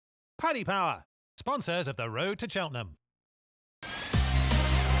Paddy Power, sponsors of the Road to Cheltenham.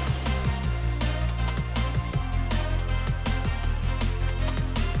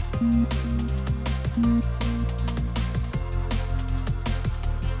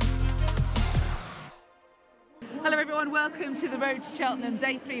 Hello everyone, welcome to the Road to Cheltenham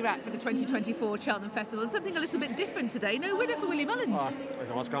Day 3 wrap for the 2024 Cheltenham Festival. Something a little bit different today. No winner for Willie Mullins. Oh, I don't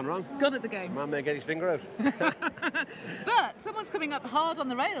know what's gone wrong. Gone at the game. Man may get his finger out. But someone's coming up hard on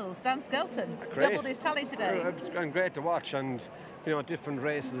the rails, Dan Skelton. Doubled his tally today. It's been great to watch, and you know, different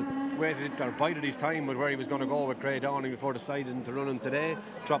races bided his time with where he was going to go with Grey Dawning before deciding to run him today,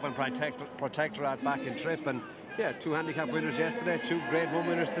 dropping Protektorat back in trip, and yeah, 2 handicap winners yesterday, 2 Grade 1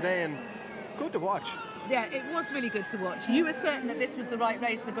 winners today, and good to watch. Yeah, it was really good to watch. You were certain that this was the right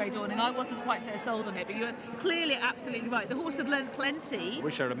race for Grey Dawning. I wasn't quite so sold on it, but you were clearly absolutely right. The horse had learned plenty. I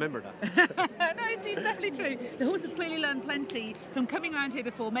wish I remembered that. No, indeed, it's definitely true. The horse had clearly learned plenty from coming around here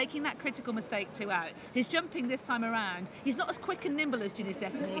before, making that critical mistake 2 out. His jumping this time around, he's not as quick and nimble as Ginny's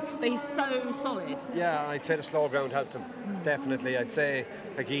Destiny, but he's so solid. Yeah, I'd say the slow ground helped him. Definitely. I'd say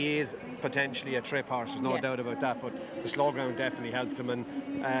like he is potentially a trip horse, there's no doubt about that, but the slow ground definitely helped him,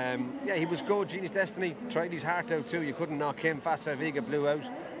 and yeah, he was good. Ginny's Destiny tried his heart out too. You couldn't knock him. Fasta Viga blew out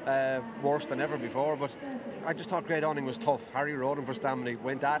worse than ever before, but I just thought Grey Dawning was tough. Harry rode him for stamina,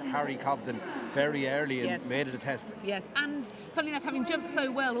 went at Harry Cobden very early and made it a test. Yes, and funnily enough, having jumped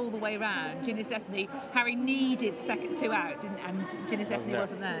so well all the way round, Ginny's Destiny, Harry needed second 2 out, and Ginny's Destiny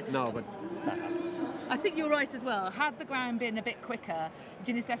wasn't there. No, but that happens. I think you're right as well. Had the ground been a bit quicker,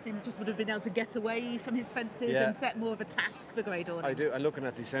 Ginny's Destiny just would have been able to get away from his fences and set more of a task for Grey Dawning. I do, and looking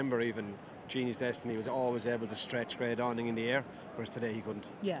at December even, Ginny's Destiny was always able to stretch Grey Dawning in the air, whereas today he couldn't.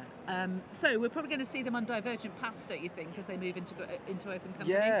 Yeah, so we're probably going to see them on divergent paths, don't you think, as they move into open company?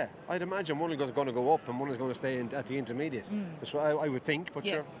 Yeah, I'd imagine one is going to go up and one is going to stay at the intermediate. That's what I would think, but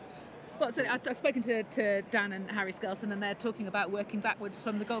sure. Well, so I've spoken to Dan and Harry Skelton, and they're talking about working backwards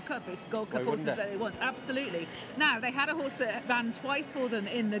from the Gold Cup. It's Gold Cup horses that they want, absolutely. Now, they had a horse that ran twice for them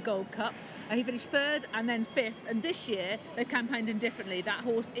in the Gold Cup. He finished 3rd and then 5th, and this year they've campaigned him differently. That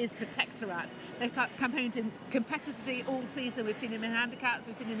horse is Protektorat. They've campaigned him competitively all season. We've seen him in handicaps,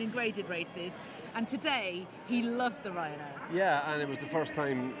 we've seen him in graded races, and today he loved the Ryanair. Yeah, and it was the first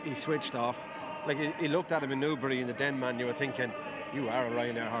time he switched off. Like, he looked at him in Newbury in the Denman, you were thinking, you are a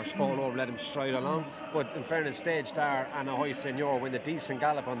Ryanair horse, fall over, let him stride along. But in fairness, Stage Star and Ahoy Senor went a decent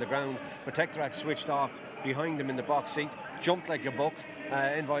gallop on the ground. Protektorat switched off behind him in the box seat, jumped like a buck.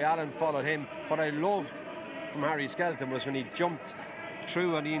 Envoy Allen followed him. What I loved from Harry Skelton was when he jumped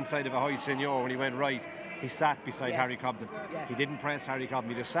through on the inside of Ahoy Senor, when he went right, he sat beside Harry Cobden. He didn't press Harry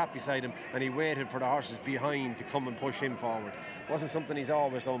Cobden, he just sat beside him and he waited for the horses behind to come and push him forward. It wasn't something he's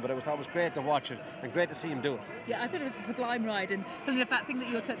always done, but it was always great to watch it and great to see him do it. Yeah, I thought it was a sublime ride, and funnily enough, that thing that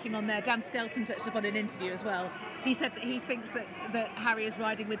you're touching on there, Dan Skelton touched upon in an interview as well. He said that he thinks that Harry is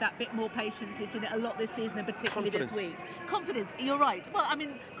riding with that bit more patience. He's seen it a lot this season and particularly this week. Confidence, you're right. Well, I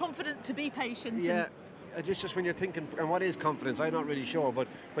mean, confident to be patient. Yeah. Just when you're thinking, and what is confidence? I'm not really sure, but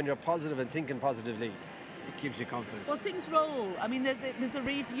when you're positive and thinking positively, it gives you confidence. Well, things roll. I mean, there's a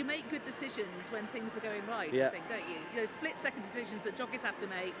reason. You make good decisions when things are going right, I think, don't you? Those split-second decisions that jockeys have to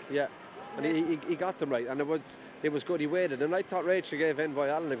make. Yeah, and he got them right, and it was good. He waited, and I thought Rachel gave Envoy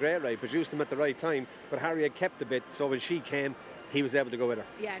Allen a great ride, produced him at the right time, but Harry had kept a bit, so when she came, he was able to go with her.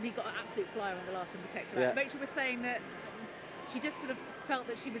 Yeah, and he got an absolute flyer on the last one, Protektorat. Yeah. Rachel was saying that she just sort of felt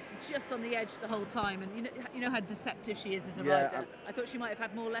that she was just on the edge the whole time, and you know how deceptive she is as a rider. I thought she might have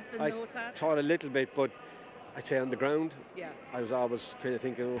had more left than the horse had. I thought a little bit, but I'd say on the ground, yeah, I was always kind of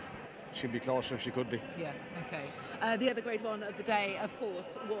thinking, oh, she'd be closer if she could be. Yeah, okay. The other Grade 1 of the day, of course,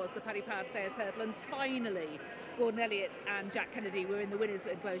 was the Paddy Power Stayers Hurdle, and finally Gordon Elliott and Jack Kennedy were in the winners'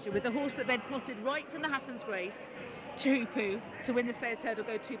 enclosure with the horse that they'd plotted right from the Hatton's Grace, Teahupoo, to win the Stayers Hurdle,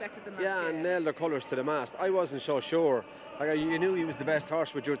 go 2 better than last year. Yeah, and nailed their colours to the mast. I wasn't so sure. Like, you knew he was the best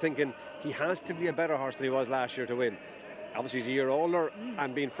horse, but you were thinking he has to be a better horse than he was last year to win. Obviously, he's a year older,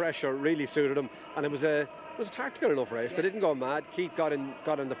 and being fresher really suited him, and it was a tactical enough race. They didn't go mad. Keith got in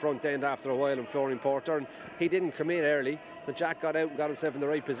the front end after a while in Flooring Porter, and he didn't come in early, but Jack got out and got himself in the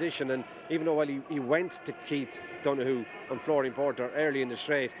right position, and even though he went to Keith Donoghue on Flooring Porter early in the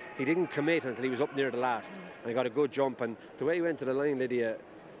straight, he didn't commit until he was up near the last, and he got a good jump, and the way he went to the line, Lydia,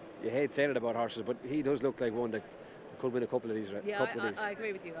 you hate saying it about horses, but he does look like one that could win a couple of these. Yeah, I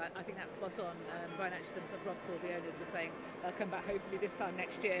agree with you. I think that's spot on. Brian Atchison from Rockpool, the owners, were saying they'll come back hopefully this time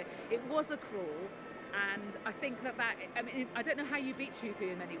next year. It was a crawl, and I think I mean, I don't know how you beat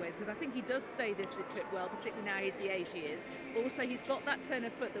Teahupoo in many ways, because I think he does stay this trip well, particularly now he's the age he is. Also, he's got that turn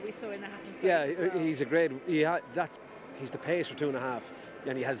of foot that we saw in the Hatton's Grace. Yeah, he's a great. That's he's the pace for 2.5,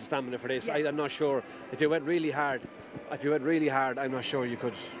 and he has the stamina for this. Yes. I'm not sure if you went really hard. I'm not sure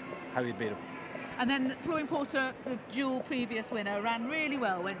how you'd beat him. And then Flooring Porter, the dual previous winner, ran really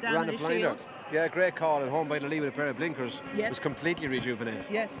well, went down Ran on a his blinder. shield. Yeah, great call, and home by the lead with a pair of blinkers. Yes. Was completely rejuvenated.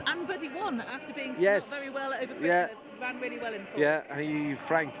 Yes, and Buddy won after being Yes. not very well over Christmas. Yeah. Ran really well in form. Yeah, and he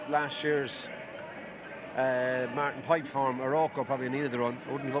franked last year's Martin Pipe form. Aroko probably needed the run.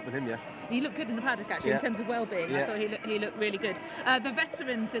 I wouldn't give up with him yet. He looked good in the paddock, actually, in terms of well-being. I thought he looked really good. The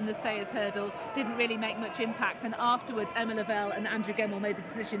veterans in the Stayers hurdle didn't really make much impact, and afterwards Emma Lavelle and Andrew Gemmell made the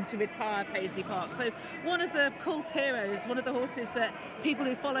decision to retire Paisley Park. So one of the cult heroes, one of the horses that people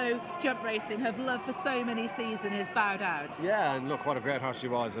who follow jump racing have loved for so many seasons, is bowed out. Yeah, and look what a great horse he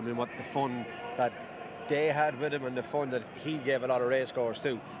was. I mean, what the fun that they had with him and the fun that he gave a lot of racecourses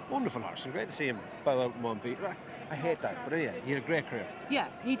too. Wonderful horse, and great to see him bow out in one beat. I hate that, but anyway, he had a great career. Yeah,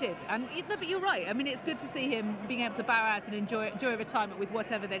 he did, and but you're right. I mean, it's good to see him being able to bow out and enjoy retirement with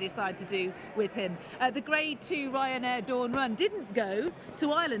whatever they decide to do with him. The Grade 2 Ryanair Dawn Run didn't go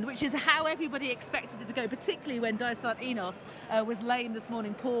to Ireland, which is how everybody expected it to go, particularly when Dysart Enos was lame this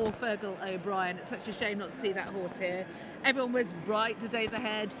morning. Poor Fergal O'Brien. It's such a shame not to see that horse here. Everyone was bright, the days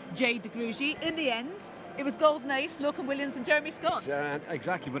ahead. Jade de Grugy. In the end, it was Golden Ace, Lorcan Williams and Jeremy Scott. Yeah,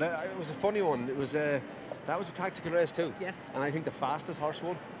 exactly, but it was a funny one. It was that was a tactical race too. Yes. And I think the fastest horse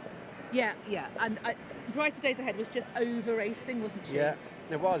won. Yeah, and Brighter Days Ahead was just over racing, wasn't she? Yeah,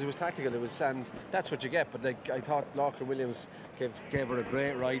 it was tactical. And that's what you get. But I thought Lorcan Williams gave her a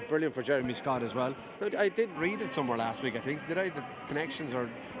great ride. Brilliant for Jeremy Scott as well. I did read it somewhere last week, I think. Did I? The connections or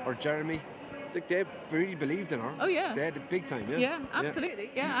Jeremy? They really believed in her. Oh yeah, they had it big time. Yeah,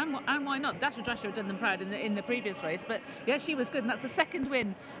 absolutely. Yeah, and why not? Dasher Drasher had done them proud in the previous race, but yeah, she was good, and that's the second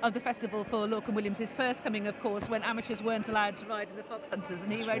win of the festival for Lorcan Williams. His first coming, of course, when amateurs weren't allowed to ride in the Fox Hunters,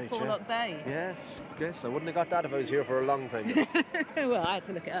 and he rode Porlock Bay. Yes, I wouldn't have got that if I was here for a long time. Well, I had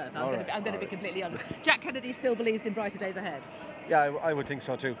to look it up. I'm going to be completely honest. Jack Kennedy still believes in Brighter Days Ahead. Yeah, I would think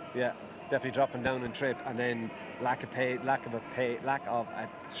so too. Yeah. Definitely dropping down in trip, and then lack of a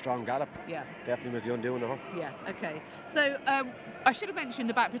strong gallop. Yeah, definitely was the undoing of her. Yeah, okay. So I should have mentioned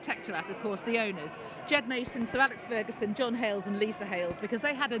about Protektorat, of course, the owners, Jed Mason, Sir Alex Ferguson, John Hales and Lisa Hales, because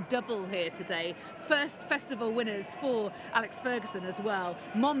they had a double here today. First festival winners for Alex Ferguson as well.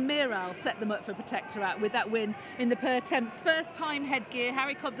 Monmiral set them up for Protektorat with that win in the Pertemps. First time headgear,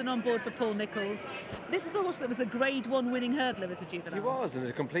 Harry Cobden on board for Paul Nicholls. This is a horse that was a Grade 1 winning hurdler as a juvenile. He was, and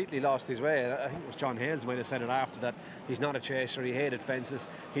it completely lost his way. I think it was John Hales might have said it after that. He's not a chaser, he hated fences.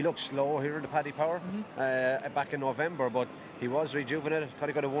 He looked slow here in the Paddy Power back in November, but he was rejuvenated. Thought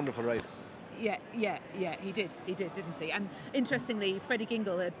he got a wonderful ride. Yeah, he did, didn't he? And interestingly, Freddie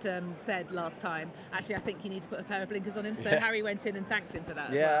Gingle had said last time, actually, I think you need to put a pair of blinkers on him, so Harry went in and thanked him for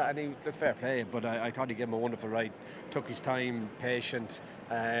that as well. Yeah, and he looked fair play, but I thought he gave him a wonderful ride. Took his time, patient,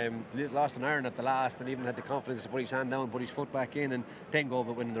 lost an iron at the last, and even had the confidence to put his hand down, put his foot back in, and then go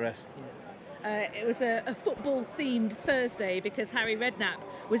about winning the rest. Yeah. It was a football-themed Thursday because Harry Redknapp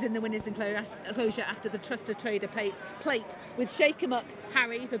was in the winners' enclosure after the Trusted Trader plate with Shake 'em Up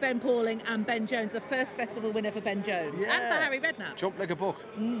Harry for Ben Pauling and Ben Jones, the first festival winner for Ben Jones and for Harry Redknapp. Jumped like a buck,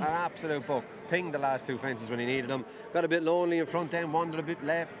 an absolute buck. Pinged the last two fences when he needed them. Got a bit lonely in front end, wandered a bit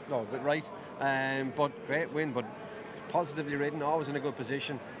left, no, a bit right. But great win, but positively ridden, always in a good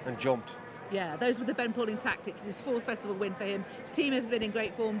position and jumped. Yeah, those were the Ben Pauling tactics. His fourth festival win for him. His team has been in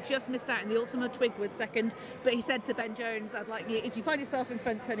great form, just missed out in the Ultima Twig was second, but he said to Ben Jones, I'd like you, if you find yourself in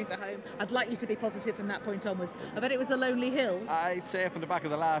front turning for home, I'd like you to be positive from that point onwards. I bet it was a lonely hill. I'd say from the back of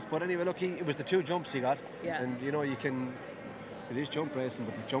the last, but anyway, look, it was the two jumps he got. Yeah. And you know, it is jump racing,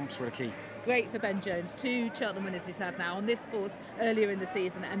 but the jumps were the key. Great for Ben Jones. 2 Cheltenham winners he's had now on this horse earlier in the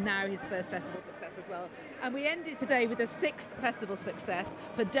season, and now his first festival success as well. And we ended today with a 6th festival success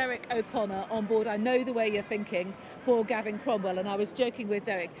for Derek O'Connor on board I Know the Way You're Thinking for Gavin Cromwell. And I was joking with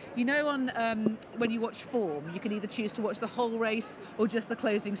Derek, you know, on when you watch form, you can either choose to watch the whole race or just the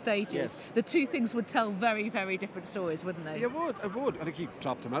closing stages. Yes. The two things would tell very, very different stories, wouldn't they? Yeah, it would. I think he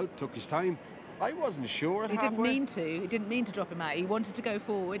dropped him out, took his time. I wasn't sure. He didn't mean to. He didn't mean to drop him out. He wanted to go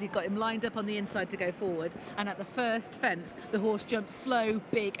forward. He'd got him lined up on the inside to go forward. And at the first fence, the horse jumped slow,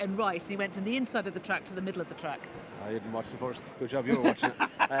 big, and right. And he went from the inside of the track to the middle of the track. I didn't watch the first. Good job you were watching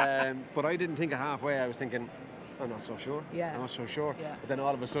it. But I didn't think of halfway. I was thinking, I'm not so sure. Yeah. I'm not so sure. Yeah. But then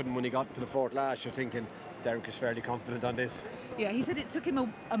all of a sudden, when he got to the fourth last, you're thinking, Derek is fairly confident on this. Yeah, he said it took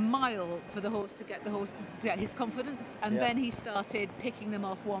him a mile for the horse to get his confidence, and then he started picking them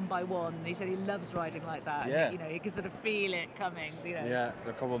off one by one. And he said he loves riding like that. Yeah. And, you know, he could sort of feel it coming. You know. Yeah,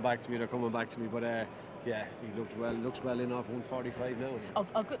 they're coming back to me. But Yeah, he looks well in off 145 now.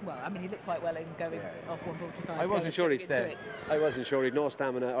 Oh, good. Well, I mean, he looked quite well in going off 145. I wasn't sure he'd stay. I wasn't sure he'd no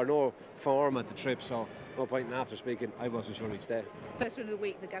stamina or no form at the trip, so no point in after speaking. I wasn't sure he'd stay. First run of the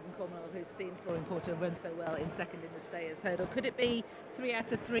week, the Gavin Cornwell, who's seen Flooring Porter run so well in second in the Stayers hurdle. Could it be 3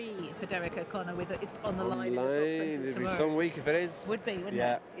 out of 3 for Derek O'Connor with it's on the line? It'd be some week if it is. Would be, wouldn't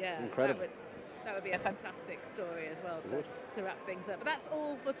it? Yeah, incredible. That would be a fantastic story as well to wrap things up. But that's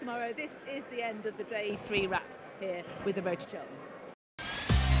all for tomorrow. This is the end of the day 3 wrap here with the Road to Cheltenham.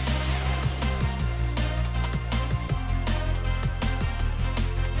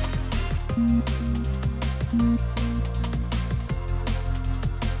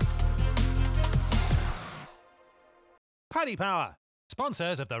 Paddy Power,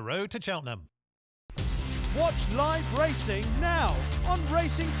 sponsors of the Road to Cheltenham. Watch live racing now on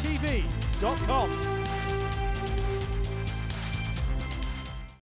racingtv.com.